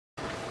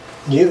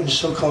Newton's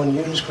so-called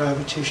Newton's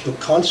gravitational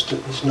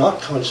constant is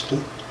not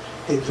constant.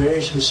 It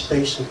varies with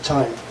space and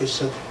time.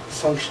 It's a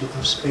function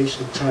of space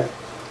and time.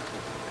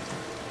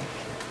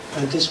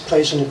 And this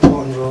plays an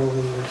important role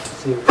in the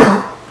theory.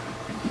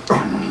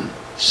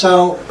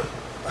 So,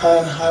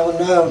 I will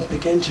now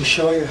begin to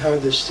show you how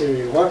this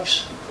theory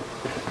works.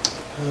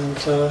 And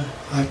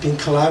I've been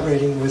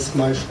collaborating with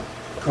my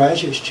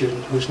graduate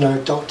student, who's now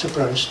Dr.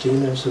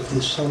 Brownstein as of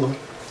this summer,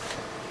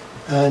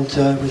 and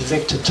with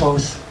Victor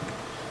Toth,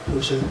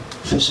 who's a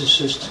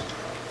physicist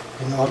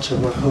in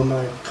Ottawa, whom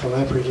I'm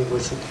collaborating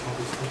with,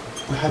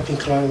 we have been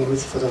collaborating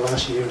with for the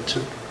last year or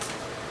two.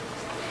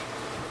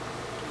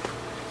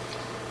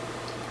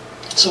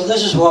 So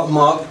this is what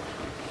Mark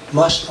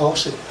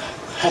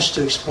has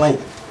to explain.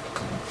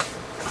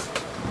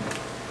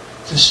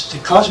 The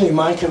cosmic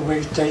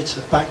microwave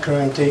data,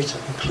 background data,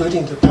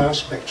 including the power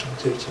spectrum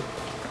data.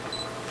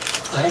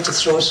 I have to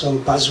throw some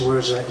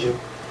buzzwords at you.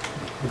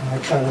 I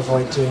can't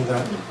avoid doing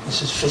that.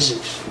 This is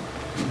physics.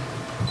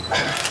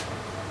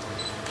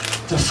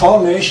 The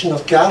formation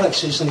of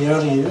galaxies in the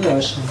early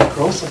universe and the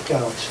growth of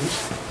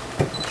galaxies.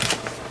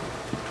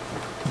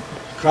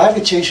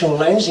 Gravitational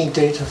lensing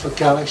data for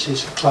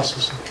galaxies and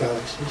clusters of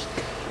galaxies.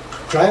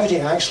 Gravity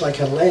acts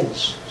like a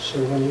lens.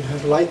 So when you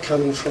have light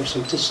coming from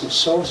some distant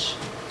source,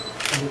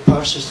 and it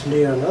passes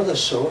near another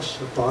source,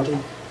 a body,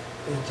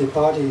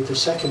 the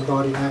second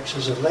body acts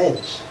as a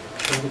lens,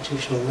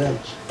 gravitational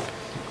lens.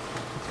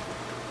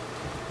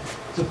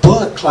 The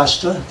bullet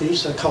cluster,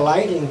 these are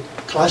colliding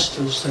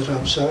clusters that are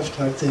observed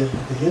out there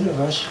in the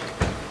universe.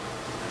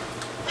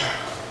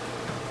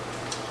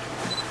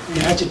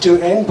 You had to do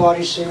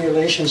n-body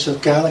simulations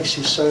of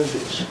galaxy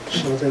surveys.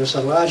 So there's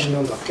a large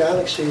number of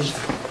galaxies,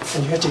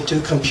 and you have to do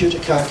computer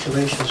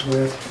calculations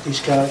where these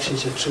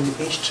galaxies are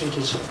each treated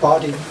as a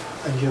body,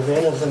 and you have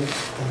n of them,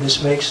 and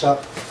this makes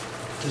up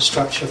the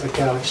structure of a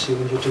galaxy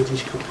when you do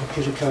these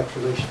computer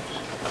calculations.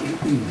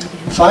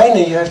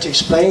 Finally, you have to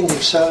explain the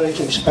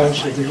accelerating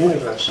expansion of the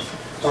universe.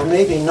 Or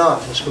maybe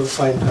not, as we'll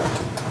find out.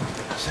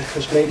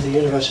 Because maybe the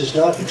universe is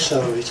not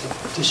accelerating.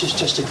 This is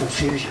just a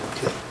confusion,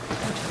 okay?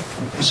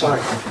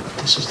 Sorry,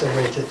 this is the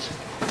way it is.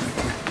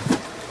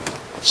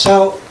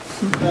 So,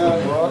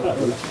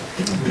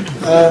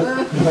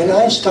 when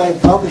Einstein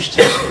published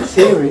his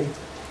theory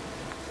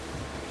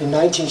in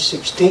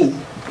 1916,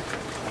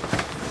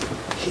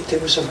 there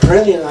was a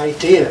brilliant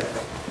idea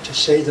to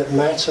say that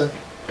matter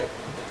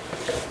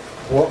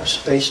warps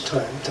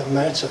space-time, that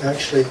matter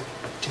actually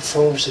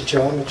deforms the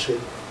geometry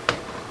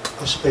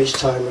of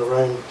space-time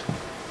around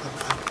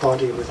a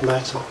body with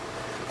matter.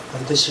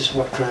 And this is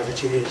what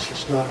gravity is.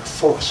 It's not a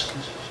force.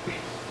 This is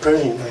a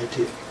brilliant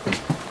idea.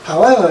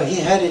 However, he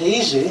had it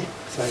easy,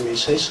 if I may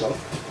say so,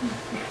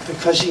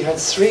 because he had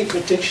three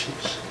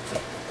predictions.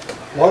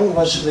 One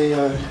was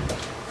the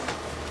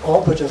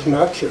orbit of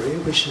Mercury,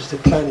 which is the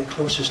planet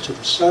closest to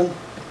the Sun.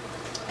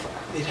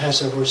 It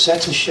has a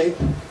Rosetta shape,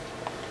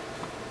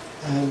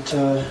 and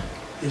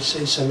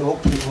it's an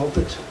open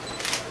orbit.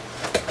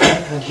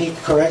 And he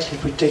correctly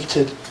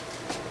predicted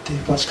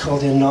what's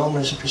called the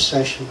anomalous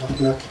precession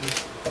of Mercury,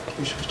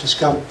 which was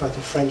discovered by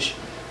the French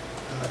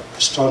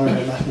astronomer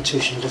and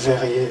mathematician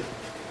Leverrier,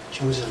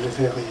 Joseph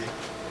Leverrier.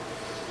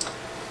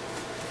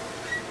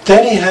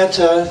 Then he had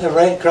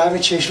the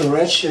gravitational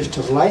redshift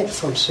of light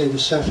from, say, the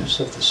surface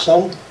of the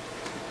Sun,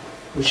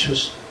 which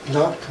was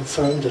not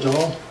confirmed at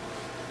all,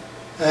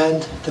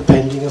 and the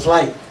bending of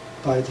light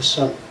by the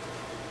Sun.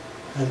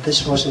 And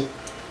this wasn't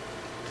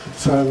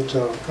confirmed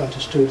or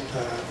understood,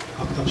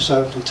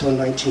 observed until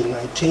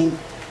 1919.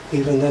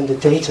 Even then, the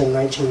data in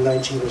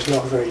 1919 was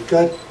not very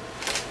good.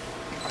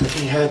 But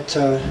he had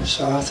Sir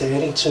Arthur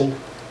Eddington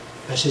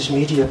as his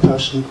media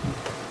person,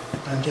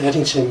 and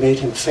Eddington made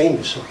him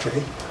famous,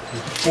 okay?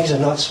 Things are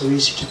not so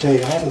easy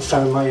today. I haven't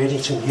found my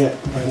Eddington yet,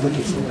 but I'm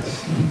looking for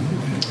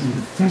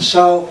it.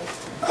 So,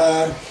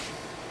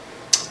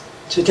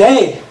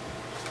 today,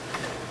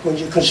 when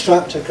you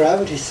construct a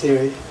gravity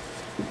theory,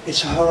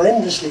 it's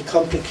horrendously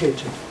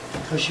complicated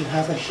because you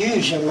have a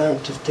huge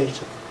amount of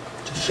data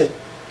to fit.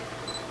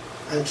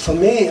 And for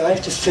me, I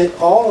have to fit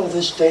all of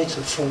this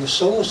data from the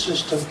solar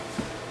system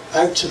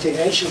out to the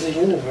edge of the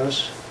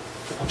universe,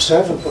 the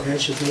observable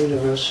edge of the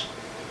universe,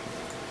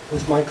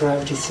 with my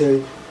gravity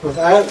theory,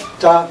 without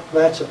dark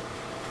matter.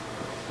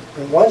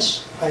 And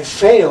once I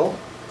fail,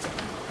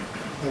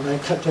 and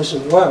it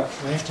doesn't work,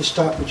 I have to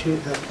start with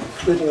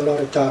including a lot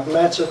of dark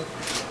matter,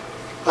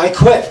 I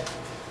quit.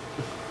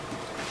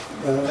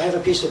 I have a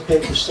piece of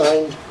paper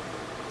signed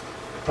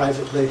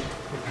privately,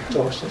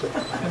 endorsed it.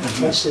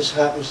 Once this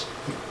happens,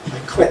 I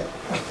quit.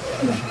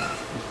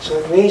 So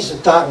it means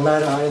that dark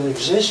matter either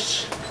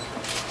exists,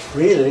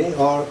 really,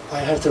 or I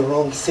have the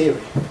wrong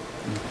theory.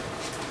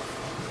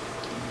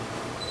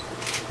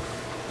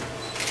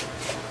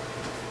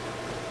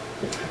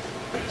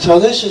 So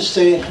this is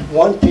the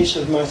one piece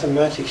of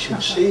mathematics you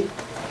see.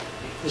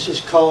 This is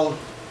called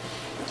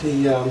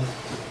the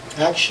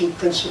action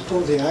principle,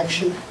 the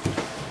action.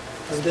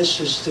 And this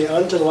is the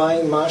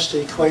underlying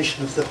master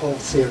equation of the whole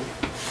theory.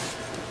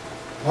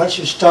 Once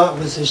you start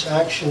with this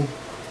action,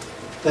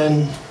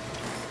 then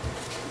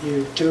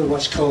you do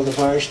what's called the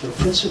variational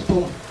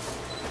principle,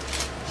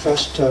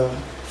 first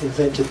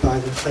invented by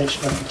the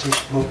French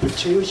mathematician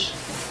Moffat,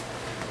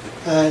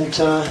 and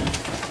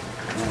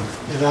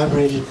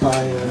elaborated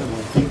by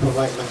people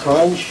like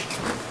Lagrange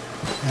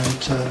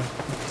and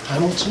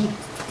Hamilton.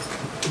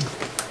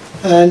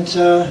 And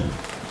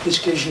this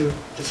gives you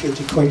the field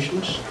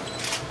equations.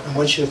 And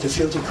once you have the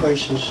field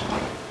equations,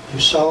 you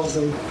solve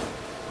them,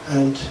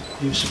 and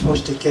you're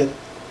supposed to get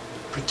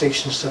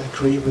predictions that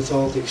agree with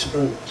all the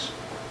experiments.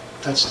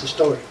 That's the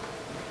story.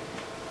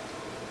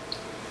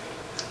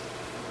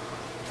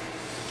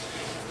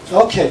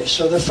 Okay,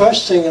 so the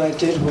first thing I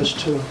did was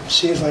to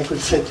see if I could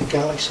fit the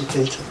galaxy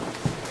data.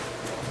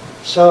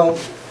 So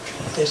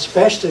it's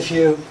best if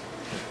you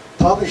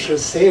publish your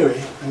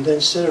theory and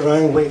then sit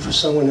around and wait for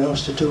someone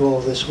else to do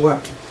all this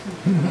work.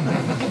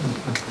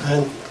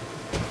 And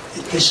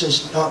this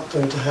is not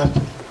going to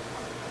happen.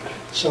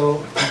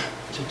 So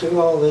to do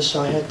all this,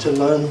 I had to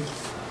learn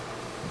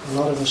a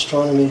lot of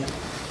astronomy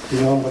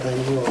beyond what I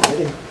knew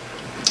already,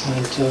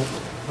 and a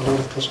lot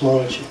of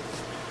cosmology.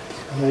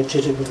 And I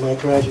did it with my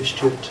graduate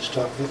student to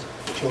start with,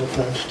 John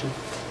Barrow.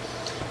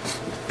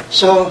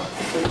 So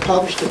we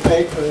published a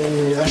paper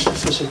in the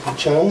Astrophysical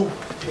Journal,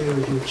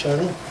 peer-reviewed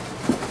journal,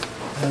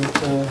 and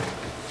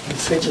we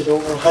fitted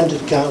over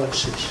 100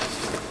 galaxies.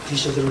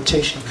 These are the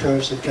rotation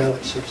curves of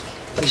galaxies.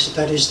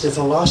 That is the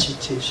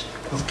velocities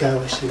of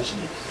galaxies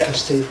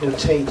as they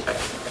rotate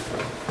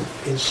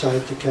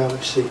inside the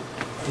galaxy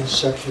in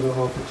circular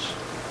orbits.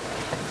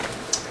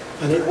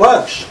 And it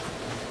works.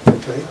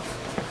 Okay.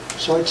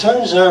 So it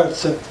turns out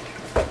that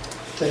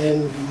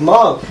in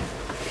MOG,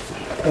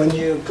 when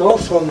you go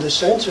from the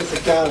center of the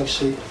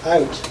galaxy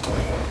out,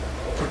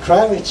 the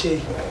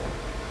gravity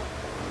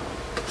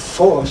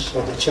force,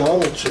 or the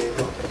geometry,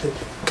 or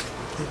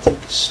the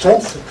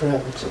strength of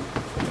gravity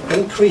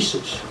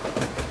increases.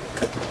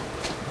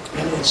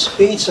 And it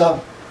speeds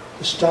up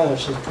the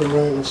stars that go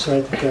around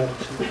inside the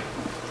galaxy.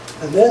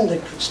 And then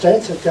the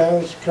strength of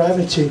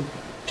gravity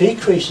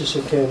decreases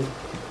again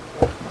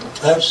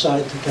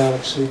outside the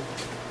galaxy,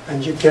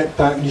 and you get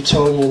back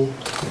Newtonian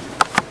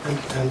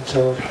and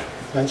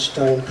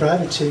Einstein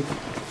gravity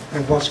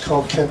and what's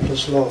called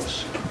Kepler's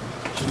laws.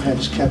 So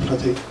hence Kepler,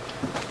 the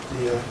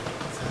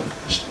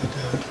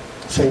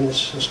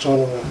famous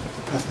astronomer,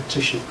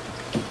 mathematician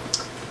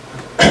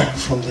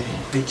from the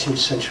 18th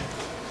century.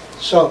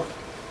 So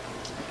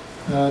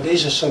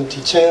these are some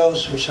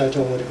details which I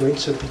don't want to go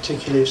into,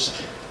 particularly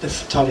the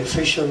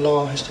Tully-Fisher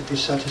law has to be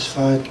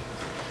satisfied.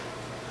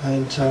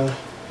 And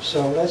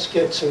so let's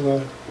get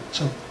to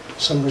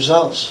some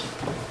results.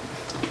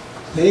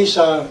 These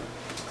are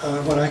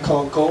what I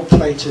call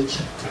gold-plated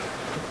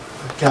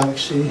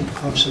galaxy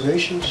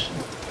observations.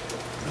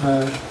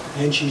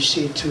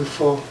 NGC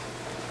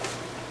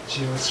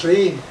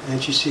 2403,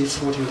 NGC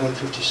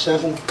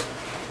 4157.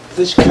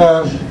 This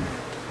curve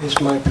is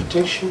my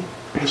prediction.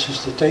 This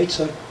is the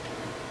data.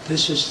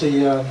 This is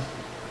the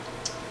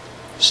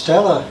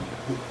stellar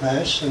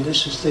mass, and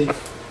this is the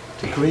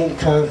green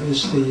curve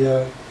is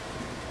the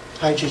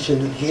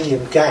hydrogen and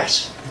helium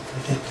gas.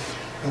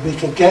 And we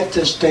can get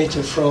this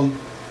data from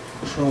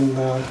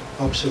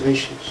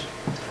observations.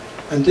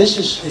 And this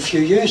is, if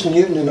you use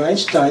Newton and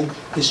Einstein,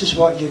 this is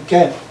what you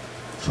get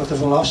for the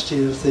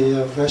velocity of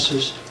the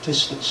versus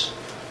distance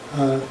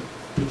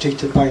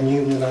predicted by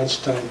Newton and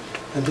Einstein.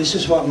 And this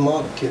is what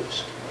MOG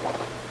gives.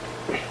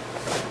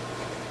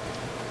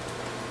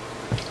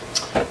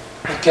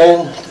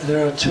 Again,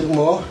 there are two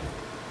more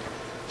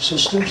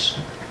systems.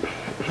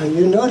 And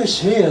you notice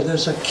here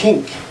there's a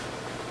kink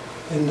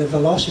in the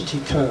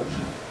velocity curve.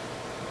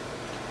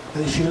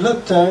 And if you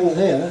look down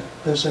there,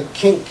 there's a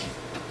kink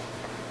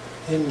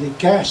in the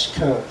gas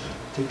curve,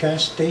 the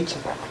gas data.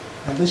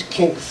 And this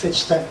kink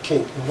fits that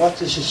kink. And what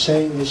this is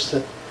saying is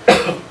that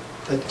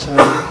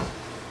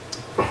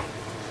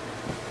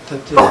the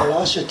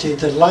velocity,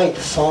 the light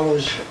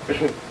follows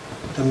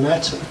the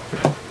matter.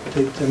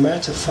 The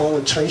matter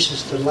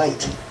traces the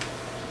light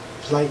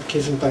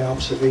given by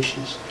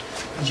observations.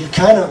 And you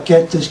cannot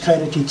get this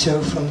kind of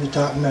detail from the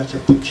dark matter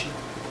picture.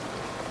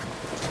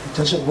 It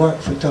doesn't work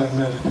for dark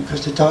matter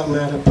because the dark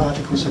matter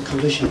particles are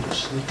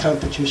collisionless. They can't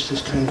produce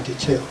this kind of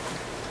detail.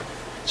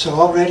 So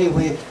already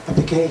we are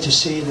beginning to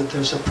see that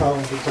there's a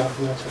problem with dark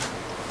matter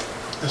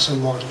as a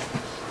model.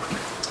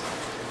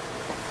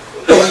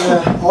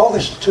 In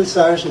August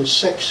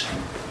 2006,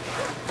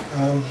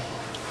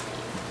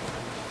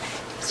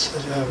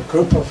 a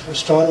group of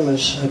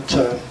astronomers at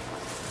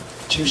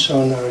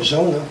Tucson,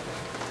 Arizona,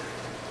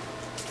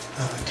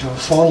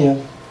 California,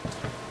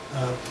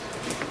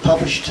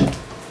 published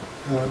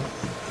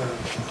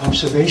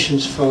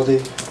observations for the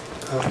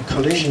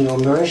collision or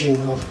merging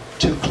of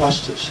two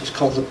clusters. It's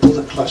called the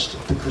bullet cluster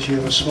because you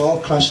have a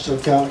small cluster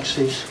of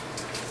galaxies.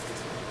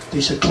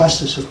 These are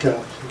clusters of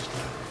galaxies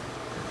now,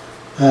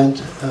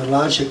 and a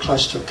larger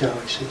cluster of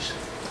galaxies.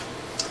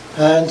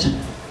 And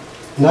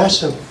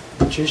NASA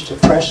produced a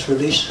press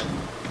release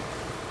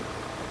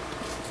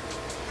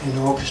in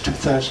August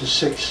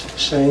 2006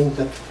 saying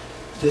that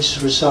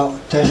this result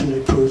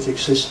definitely proved the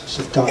existence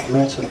of dark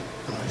matter.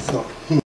 And I thought,